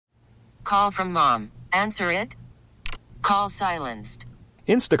Call from mom. Answer it. Call silenced.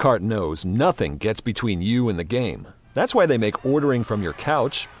 Instacart knows nothing gets between you and the game. That's why they make ordering from your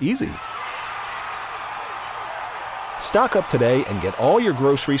couch easy. Stock up today and get all your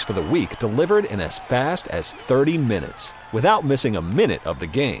groceries for the week delivered in as fast as 30 minutes without missing a minute of the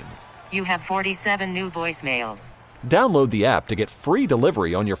game. You have 47 new voicemails. Download the app to get free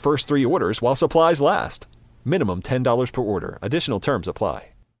delivery on your first 3 orders while supplies last. Minimum $10 per order. Additional terms apply.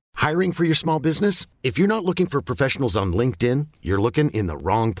 Hiring for your small business? If you're not looking for professionals on LinkedIn, you're looking in the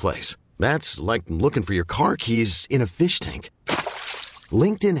wrong place. That's like looking for your car keys in a fish tank.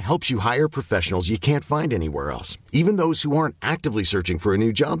 LinkedIn helps you hire professionals you can't find anywhere else, even those who aren't actively searching for a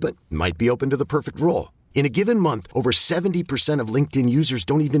new job but might be open to the perfect role. In a given month, over 70% of LinkedIn users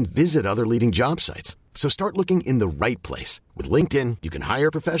don't even visit other leading job sites. So start looking in the right place. With LinkedIn, you can hire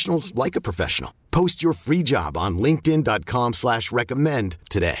professionals like a professional. Post your free job on linkedin.com/recommend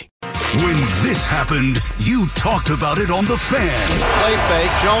today. When this happened, you talked about it on The Fan. Play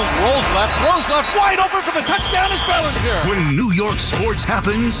fake, Jones rolls left, wide open for the touchdown is Bellinger. When New York sports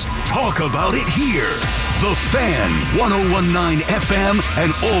happens, talk about it here. The Fan, 101.9 FM,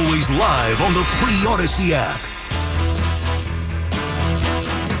 and always live on the free Odyssey app.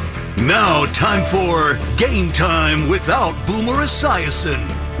 Now, time for Game Time without Boomer Esiason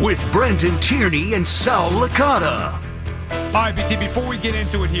with Brendan Tierney and Sal Licata. All right, BT, before we get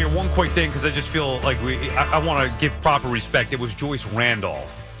into it here, one quick thing, because I just feel like I want to give proper respect. It was Joyce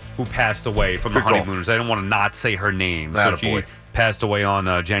Randolph who passed away from the Honeymooners. I don't want to not say her name. So she passed away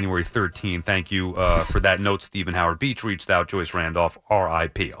on January 13th. Thank you for that note. Stephen Howard Beach reached out. Joyce Randolph,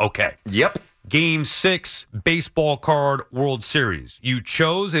 R.I.P. Okay. Yep. Game 6, Baseball Card World Series. You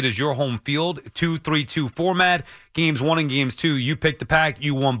chose. It is your home field. 2-3-2 format. Games 1 and Games 2, you picked the pack.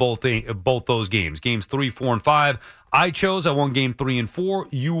 You won both those games. Games 3, 4, and 5. I won Game 3 and 4.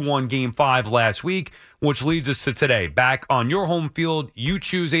 You won Game 5 last week, which leads us to today. Back on your home field, you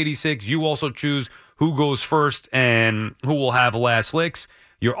choose 86. You also choose who goes first and who will have last licks.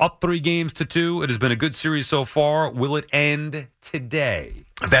 You're up 3-2. It has been a good series so far. Will it end today?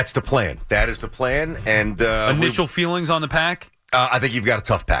 That's the plan. That is the plan. And initial feelings on the pack? I think you've got a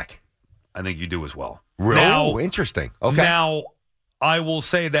tough pack. I think you do as well. Now, interesting. Okay. Now, I will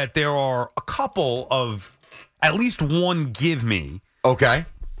say that there are a couple of, at least one give me. Okay.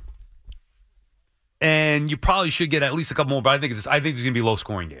 And you probably should get at least a couple more, but I think it's going to be a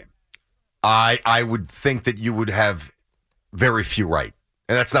low-scoring game. I would think that you would have very few right.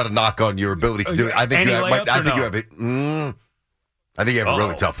 And that's not a knock on your ability to do it. I think you have a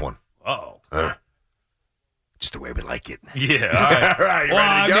really tough one. Uh-oh. Just the way we like it. Yeah. All right. You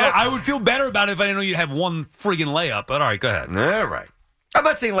ready to go? I would feel better about it if I didn't know you'd have one friggin' layup. But all right, go ahead. All right. I'm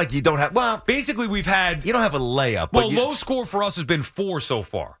not saying like you don't have. Well, basically we've had. You don't have a layup. Well, low score for us has been 4 so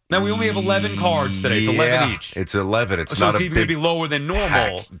far. Now we only have 11 cards today. It's 11 each. It's 11. It's so not it's a even big going to be lower than normal.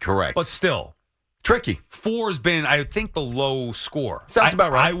 Pack. Correct. But still. Tricky. 4 has been, I think, the low score. Sounds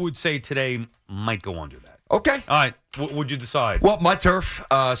about right. I would say today might go under that. Okay. All right. What would you decide? Well, my turf.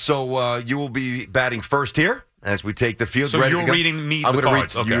 So you will be batting first here as we take the field. So ready you're to go. reading me I'm the going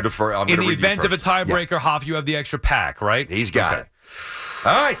cards. to read you the first. In the event of a tiebreaker, Hoff, you have the extra pack, right? He's got it.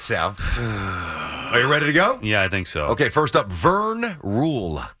 All right, Sal. Are you ready to go? Yeah, I think so. Okay, first up, Vern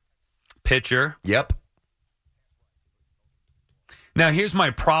Rule. Pitcher. Yep. Now, here's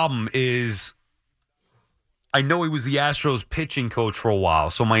my problem is I know he was the Astros pitching coach for a while,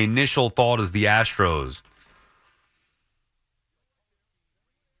 so my initial thought is the Astros.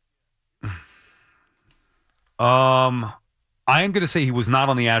 I am going to say he was not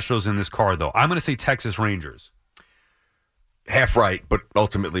on the Astros in this card, though. I'm going to say Texas Rangers. Half right, but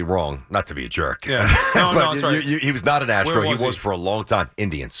ultimately wrong. Not to be a jerk. Yeah. No, sorry. He was not an Astro. He was for a long time.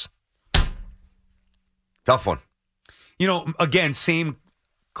 Indians. Tough one. You know, again, same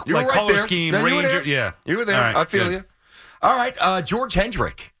right color there. scheme. No, Ranger. Yeah. You were there. Right, I feel you. All right, George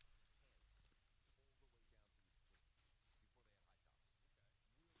Hendrick.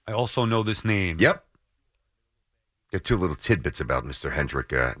 I also know this name. Yep. There are 2 little tidbits about Mr. Hendrick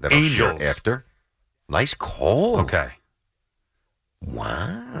that I'll share after. Nice call. Okay.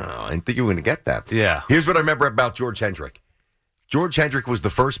 Wow. I didn't think you were going to get that. Yeah. Here's what I remember about George Hendrick. George Hendrick was the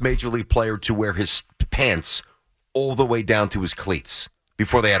first Major League player to wear his pants all the way down to his cleats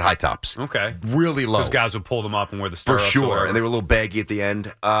before they had high tops. Okay. Really low. Those guys would pull them up and wear the stirrups. For sure. And they were a little baggy at the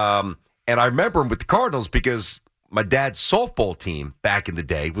end. And I remember him with the Cardinals because my dad's softball team back in the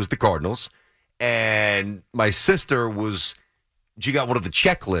day was the Cardinals. And my sister she got one of the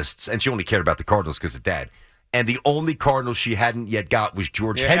checklists, and she only cared about the Cardinals because of Dad. and the only Cardinal she hadn't yet got was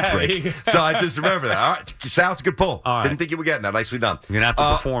George Yeah, Hendrick. So I just remember that. All right, Sal, it's a good pull. All right. Didn't think you were getting that. Nicely done. You're going to have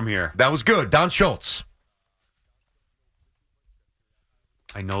to perform here. That was good. Don Schultz.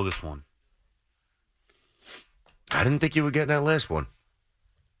 I know this one. I didn't think you were getting that last one.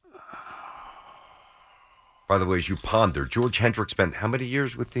 By the way, as you ponder, George Hendrick spent how many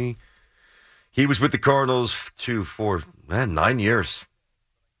years with the... He was with the Cardinals 9 years.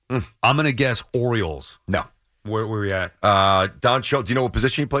 I'm going to guess Orioles. No. Where were we at? Don Schultz, do you know what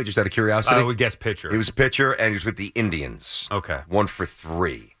position he played, just out of curiosity? I would guess pitcher. He was a pitcher, and he was with the Indians. Okay. 1 for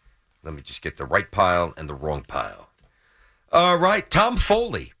 3. Let me just get the right pile and the wrong pile. All right, Tom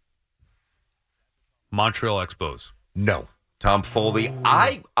Foley. Montreal Expos. No. Tom Foley. Ooh.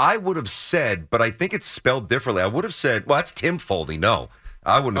 I would have said, but I think it's spelled differently. I would have said, well, that's Tim Foley. No.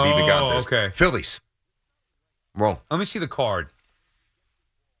 I wouldn't have even got this. Okay. Phillies. Wrong. Let me see the card.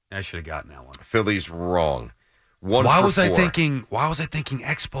 I should have gotten that one. Phillies wrong. Why was I thinking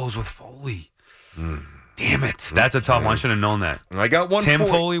Expos with Foley? Damn it. That's a tough one. I should have known that. I got one. Tim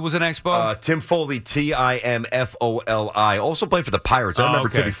Foley was an Expo? Tim Foley, Timfoli. Also played for the Pirates. I remember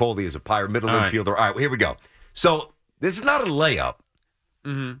Timmy Foley as a Pirate, middle infielder. All right, here we go. So this is not a layup.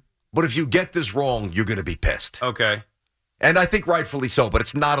 Mm-hmm. But if you get this wrong, you're going to be pissed. Okay. And I think rightfully so, but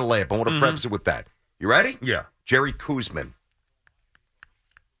it's not a layup. I want to preface it with that. You ready? Yeah. Jerry Koosman.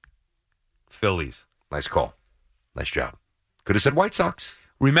 Phillies. Nice call. Nice job. Could have said White Sox.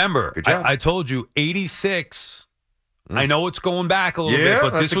 Remember, Good job. I told you, 86. I know it's going back a little bit,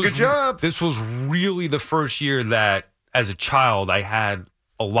 but that's a good job. This was really the first year that, as a child, I had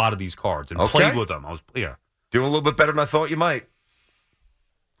a lot of these cards and played with them. Doing a little bit better than I thought you might.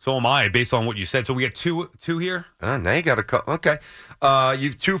 So am I, based on what you said. So we get two here? Now you got a couple. Okay.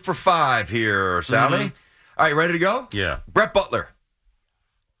 You've 2 for 5 here, Sally. Mm-hmm. All right, ready to go? Yeah. Brett Butler.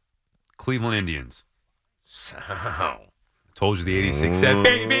 Cleveland Indians. So. Told you the 86 set,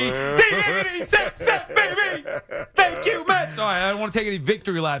 baby. The 86 set, baby. Thank you, Mets. All right, I don't want to take any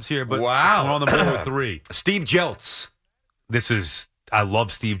victory laps here, but wow. we're on the board with 3. Steve Jeltz. I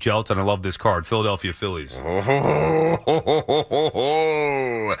love Steve Jeltz, and I love this card. Philadelphia Phillies. Oh,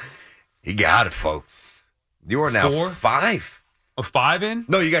 you got it, folks. You are now 4? 5. A 5 in?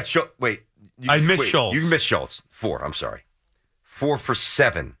 No, you got Schultz. Wait. I missed Schultz. You missed Schultz. 4, I'm sorry. 4 for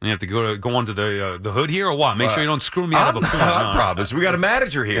 7. You have to go onto the hood here or what? Make sure you don't screw me out of a point. I promise. We got a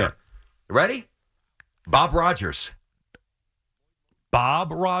manager here. Yeah. Ready? Bob Rogers.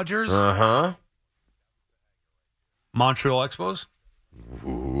 Bob Rogers? Uh-huh. Montreal Expos?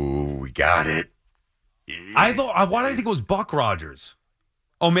 Ooh, we got it. Why did I think it was Buck Rogers?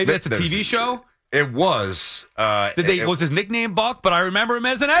 Oh, maybe that's a TV show? It was. Was his nickname Buck? But I remember him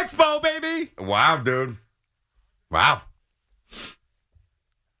as an Expo, baby. Wow, dude. Wow.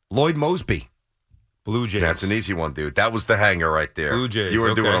 Lloyd Mosby. Blue Jays. That's an easy one, dude. That was the hanger right there. Blue Jays. You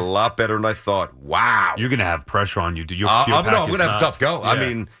were doing a lot better than I thought. Wow. You're going to have pressure on you, dude. I'm going to have a tough go. Yeah. I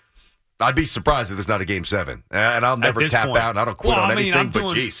mean, I'd be surprised if there's not a Game 7. And I'll never tap out. And I don't quit on anything, but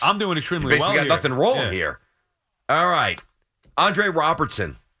jeez. I'm doing extremely well. You basically got nothing wrong here. All right. Andre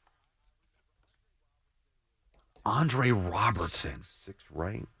Robertson. Andre Robertson. 6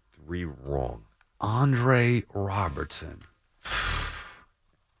 right, 3 wrong. Andre Robertson.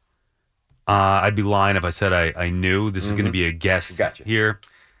 I'd be lying if I said I knew. This is going to be a guess here.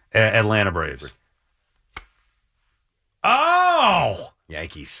 Atlanta Braves. Oh!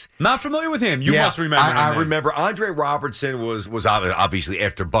 Yankees. Not familiar with him. You must remember him. I remember Andre Robertson was obviously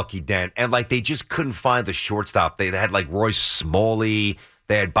after Bucky Dent, and they just couldn't find the shortstop. They had Royce Smalley,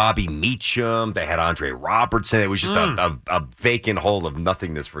 they had Bobby Meacham, they had Andre Robertson. It was just a vacant hole of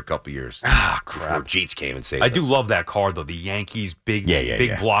nothingness for a couple years. Ah, crap. Before Jeets came and saved us. I do love that card, though. The Yankees, big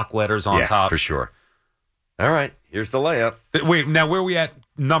block letters on top. Yeah, for sure. All right, here's the layup. Wait, now where are we at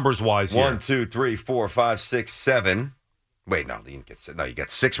numbers-wise here? 1, 2, 3, 4, 5, 6, 7. Wait, no, you didn't get 6. No, you got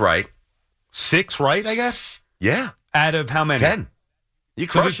 6 right. 6 right, I guess? Yeah. Out of how many? 10. You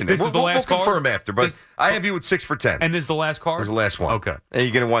crushing it. We'll confirm after, but I have you with 6 for 10. And this is the last card? This is the last one. Okay. And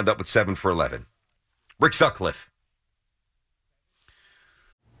you're going to wind up with 7 for 11. Rick Sutcliffe.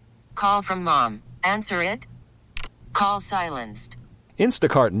 Call from mom. Answer it. Call silenced.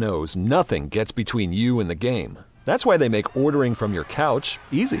 Instacart knows nothing gets between you and the game. That's why they make ordering from your couch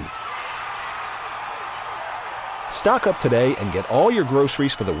easy. Stock up today and get all your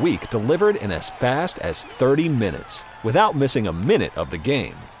groceries for the week delivered in as fast as 30 minutes without missing a minute of the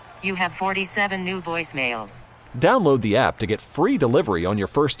game. You have 47 new voicemails. Download the app to get free delivery on your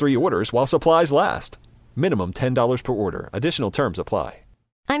first 3 orders while supplies last. Minimum $10 per order. Additional terms apply.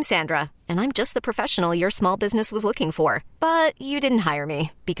 I'm Sandra, and I'm just the professional your small business was looking for. But you didn't hire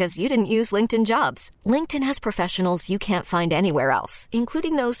me because you didn't use LinkedIn Jobs. LinkedIn has professionals you can't find anywhere else,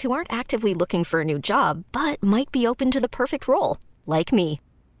 including those who aren't actively looking for a new job, but might be open to the perfect role, like me.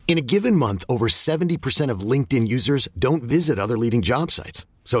 In a given month, over 70% of LinkedIn users don't visit other leading job sites.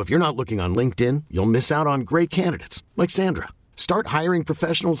 So if you're not looking on LinkedIn, you'll miss out on great candidates like Sandra. Start hiring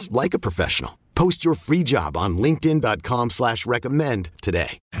professionals like a professional. Post your free job on linkedin.com/recommend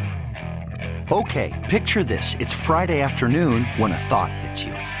today. Okay, picture this. It's Friday afternoon when a thought hits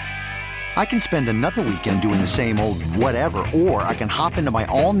you. I can spend another weekend doing the same old whatever, or I can hop into my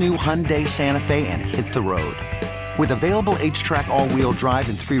all-new Hyundai Santa Fe and hit the road. With available H-Track all-wheel drive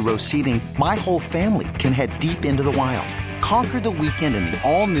and 3-row seating, my whole family can head deep into the wild. Conquer the weekend in the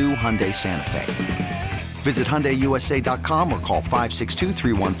all-new Hyundai Santa Fe. Visit HyundaiUSA.com or call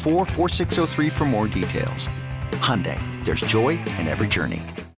 562-314-4603 for more details. Hyundai, there's joy in every journey.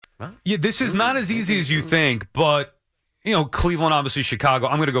 Yeah, this is not as easy as you think, but, Cleveland, obviously Chicago.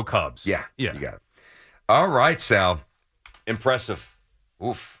 I'm going to go Cubs. Yeah, you got it. All right, Sal. Impressive.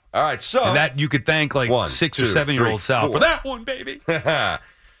 Oof. All right, so. And that you could thank 6 or 7-year-old Sal 4. for that one, baby.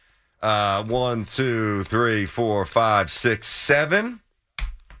 1, 2, 3, 4, 5, 6, 7.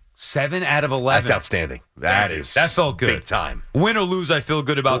 7 out of 11. That's outstanding. That felt good. Big time. Win or lose, I feel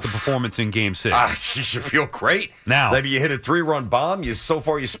good about the performance in Game 6. You should feel great. Now. Maybe you hit a 3-run bomb. So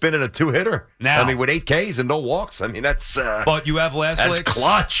far you spin in a 2-hitter. Now. with 8 Ks and no walks. That's... but you have last licks. That's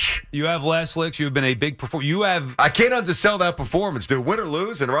clutch. You have last licks. You've been a big performer. I can't undersell that performance, dude. Win or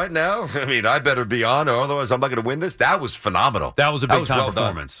lose, and right now, I better be on, or otherwise I'm not going to win this. That was phenomenal. That was a big-time well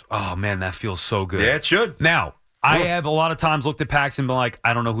performance. Done. Oh, man, that feels so good. Yeah, it should. Now, I have a lot of times looked at packs and been like,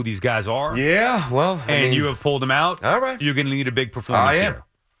 I don't know who these guys are. Yeah, well, you have pulled them out. All right. You're going to need a big performance I am. here.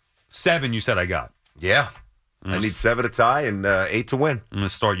 7, you said I got. Yeah. I need 7 to tie and 8 to win. I'm going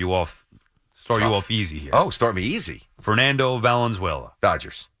to start you off easy here. Oh, start me easy. Fernando Valenzuela.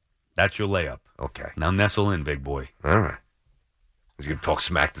 Dodgers. That's your layup. Okay. Now nestle in, big boy. All right. He's going to talk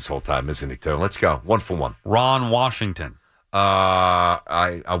smack this whole time, isn't he, too? Let's go. 1 for 1. Ron Washington.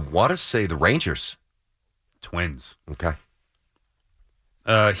 I want to say the Rangers. Twins. Okay.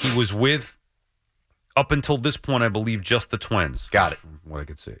 He was with, up until this point, I believe, just the Twins. Got it. From what I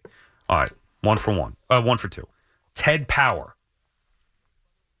could see. All right. 1 for 1. 1 for 2. Ted Power.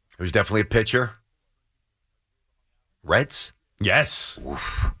 He was definitely a pitcher. Reds? Yes.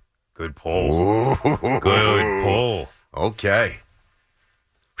 Oof. Good pull. Good pull. Okay.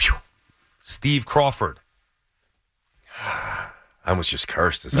 Whew. Steve Crawford. I almost just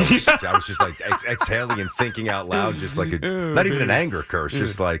cursed. I was just like exhaling and thinking out loud, just like not even an anger curse,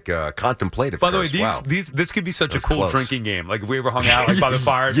 just like contemplative. By the way, curse. this could be such a cool close. drinking game. Like if we ever hung out by the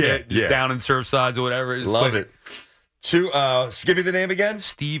fire pit, just down in Surfsides or whatever. Love it. Give me the name again.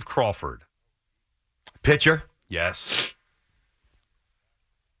 Steve Crawford. Pitcher. Yes.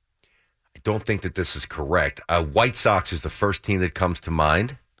 I don't think that this is correct. White Sox is the first team that comes to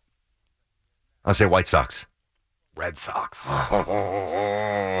mind. I'll say White Sox. Red Sox. Red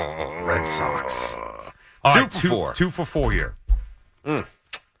Sox. All 2 right, for 4. 2 for 4 here.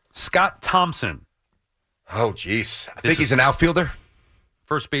 Scott Thompson. Oh, jeez. I think he's an outfielder.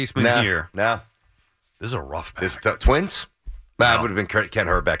 First baseman here. No. This is a rough pack. This Twins? Nah, it would have been Ken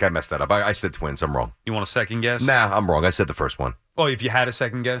Herbeck. I messed that up. I said Twins. I'm wrong. You want a second guess? Nah, I'm wrong. I said the first one. Oh, if you had a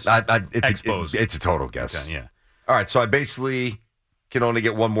second guess? It's a total guess. Okay, yeah. All right, so I basically can only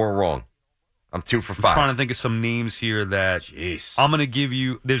get one more wrong. I'm 2 for 5. I'm trying to think of some names here that I'm going to give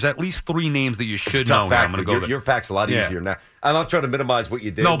you. There's at least 3 names that you should know. Pack, I'm going to go. Your pack's a lot easier now. I'm not trying to minimize what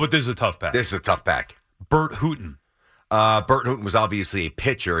you did. No, but this is a tough pack. This is a tough pack. Bert Hooton. Bert Hooton was obviously a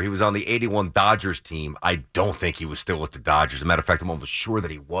pitcher. He was on the 81 Dodgers team. I don't think he was still with the Dodgers. As a matter of fact, I'm almost sure that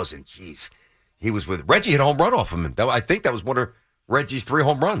he wasn't. Jeez. He was with Reggie, hit a home run off him. I think that was one of Reggie's 3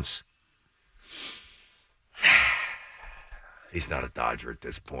 home runs. He's not a Dodger at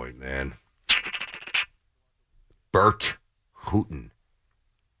this point, man. Bert Hooton.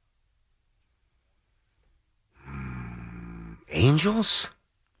 Angels?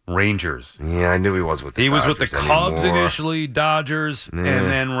 Rangers. Yeah, I knew he was with the He Dodgers was with the Cubs anymore. initially, Dodgers, and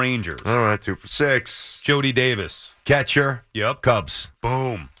then Rangers. All right, 2 for 6. Jody Davis. Catcher. Yep. Cubs.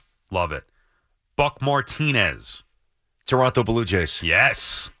 Boom. Love it. Buck Martinez. Toronto Blue Jays.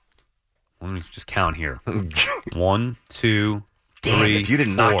 Yes. Let me just count here. 1, 2, Damn, 3, if you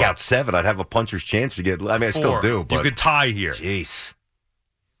didn't 4. knock out 7, I'd have a puncher's chance to get. I mean, I still 4. do, but You could tie here. Jeez.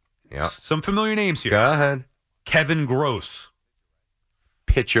 Yeah. Some familiar names here. Go ahead. Kevin Gross.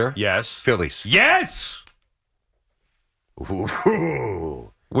 Pitcher. Yes. Phillies. Yes.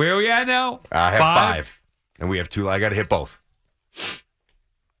 Ooh. Where are we at now? I have 5. And we have 2. I got to hit both.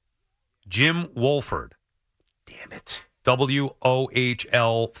 Jim Wolford. Damn it.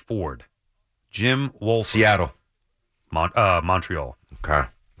 Wohl Ford. Jim Wolford. Seattle. Montreal. Okay.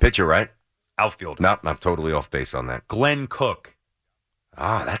 Pitcher, right? Outfielder. No, I'm totally off base on that. Glenn Cook.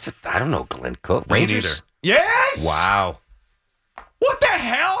 I don't know Glenn Cook. Me Rangers? neither. Yes! Wow. What the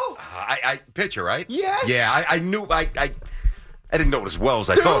hell? Pitcher, right? Yes. Yeah, I knew. I didn't know it as well as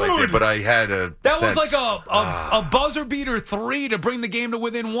I thought I did, but I had a That sense. was like a buzzer beater 3 to bring the game to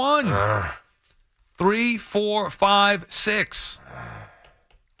within 1. 3, 4, 5, 6.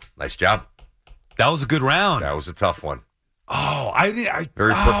 Nice job. That was a good round. That was a tough one. Oh,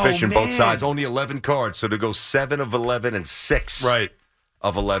 Very proficient both man. sides. Only 11 cards, so to go 7 of 11 and 6 Right.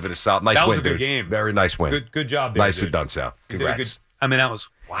 of 11 is solid. Nice That was win, a good dude. game. Very nice win. Good job there, Nicely dude. done, Sal. You did a Congrats. that was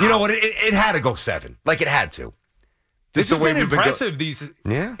wow. You know what? It had to go 7. Like, it had to. This Just has been impressive.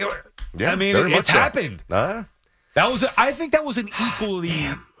 Yeah. I mean, very much it's so. happened. I think that was an equally.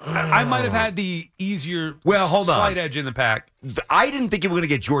 I might have had the easier. Well, hold on. Slight edge in the pack. I didn't think you were going to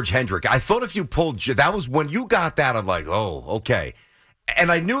get George Hendrick. I thought if you pulled, that was when you got that, I'm like, oh, okay.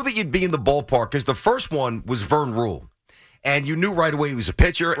 And I knew that you'd be in the ballpark because the first one was Vern Rule. And you knew right away he was a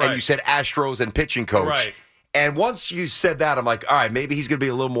pitcher, and you said Astros and pitching coach. Right. And once you said that, I'm like, all right, maybe he's going to be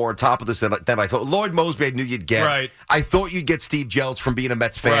a little more on top of this than I thought. Lloyd Mosby, I knew you'd get. Right. I thought you'd get Steve Jeltz from being a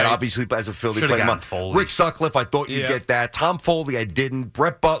Mets fan, Right. obviously, as a Philly Should've played him gotten up. Foley. Rick Sutcliffe, I thought you'd get that. Tom Foley, I didn't.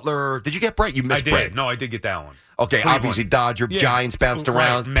 Brett Butler. Did you get Brett? You missed I did. Brett. No, I did get that one. Okay, Cleveland. obviously Dodger, Giants bounced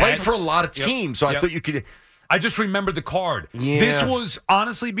around. Right. Played Mets. for a lot of teams, so I thought you could. I just remembered the card. Yeah. This was,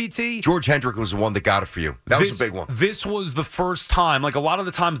 honestly, BT. George Hendrick was the one that got it for you. That was a big one. This was the first time. Like, a lot of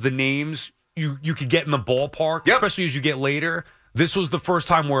the times, the names you could get in the ballpark, especially as you get later. This was the first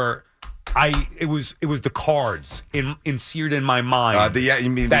time where it was the cards seared in my mind. You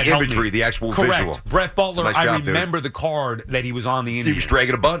mean the imagery, the actual Correct. visual. Brett Butler, Nice I job, remember the card that he was on the Indians. He was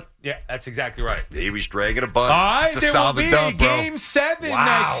dragging a bunt. Yeah, that's exactly right. He was dragging a bunt. All right, it's a there solid will be dub, bro. Game 7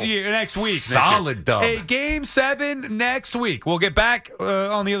 next week. Solid dub. Hey, Game 7 next week. We'll get back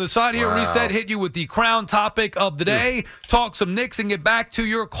on the other side here. Wow. Reset, hit you with the crown topic of the day. Talk some Knicks and get back to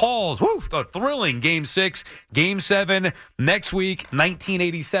your calls. Woo, a thrilling Game 6. Game 7 next week.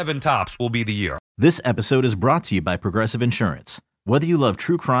 1987 tops will be the year. This episode is brought to you by Progressive Insurance. Whether you love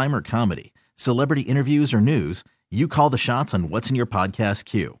true crime or comedy, celebrity interviews or news, you call the shots on what's in your podcast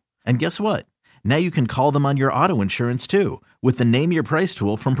queue. And guess what? Now you can call them on your auto insurance too with the Name Your Price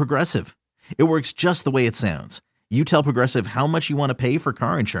tool from Progressive. It works just the way it sounds. You tell Progressive how much you want to pay for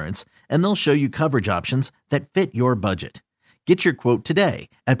car insurance, and they'll show you coverage options that fit your budget. Get your quote today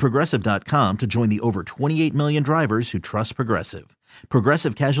at Progressive.com to join the over 28 million drivers who trust Progressive.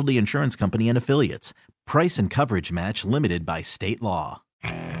 Progressive Casualty Insurance Company and Affiliates. Price and coverage match limited by state law.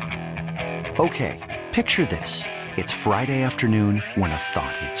 Okay, picture this. It's Friday afternoon when a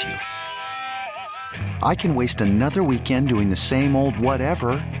thought hits you. I can waste another weekend doing the same old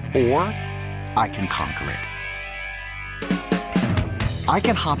whatever, or I can conquer it. I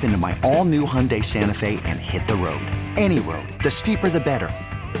can hop into my all-new Hyundai Santa Fe and hit the road. Any road. The steeper, the better.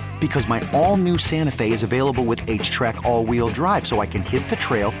 Because my all-new Santa Fe is available with H-Track all-wheel drive, so I can hit the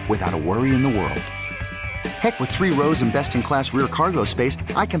trail without a worry in the world. Heck, with 3 rows and best-in-class rear cargo space,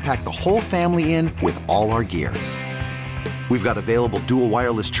 I can pack the whole family in with all our gear. We've got available dual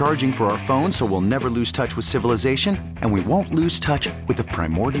wireless charging for our phones, so we'll never lose touch with civilization, and we won't lose touch with the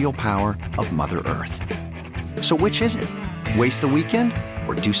primordial power of Mother Earth. So which is it? Waste the weekend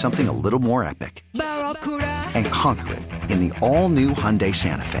or do something a little more epic? And conquer it in the all-new Hyundai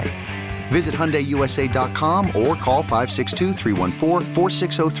Santa Fe. Visit HyundaiUSA.com or call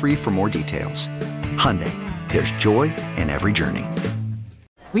 562-314-4603 for more details. Hyundai, there's joy in every journey.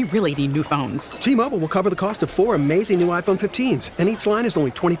 We really need new phones. T-Mobile will cover the cost of 4 amazing new iPhone 15s, and each line is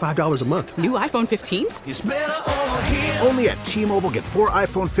only $25 a month. New iPhone 15s? It's better over here. Only at T-Mobile, get 4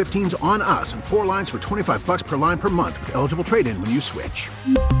 iPhone 15s on us and 4 lines for $25 per line per month with eligible trade-in when you switch.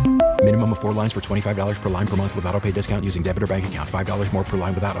 Minimum of 4 lines for $25 per line per month with autopay discount using debit or bank account. $5 more per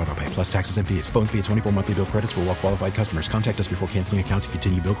line without autopay, plus taxes and fees. Phone fee at 24 monthly bill credits for well-qualified customers. Contact us before canceling account to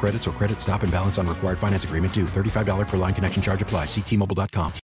continue bill credits or credit stop and balance on required finance agreement due. $35 per line connection charge applies. See T-Mobile.com.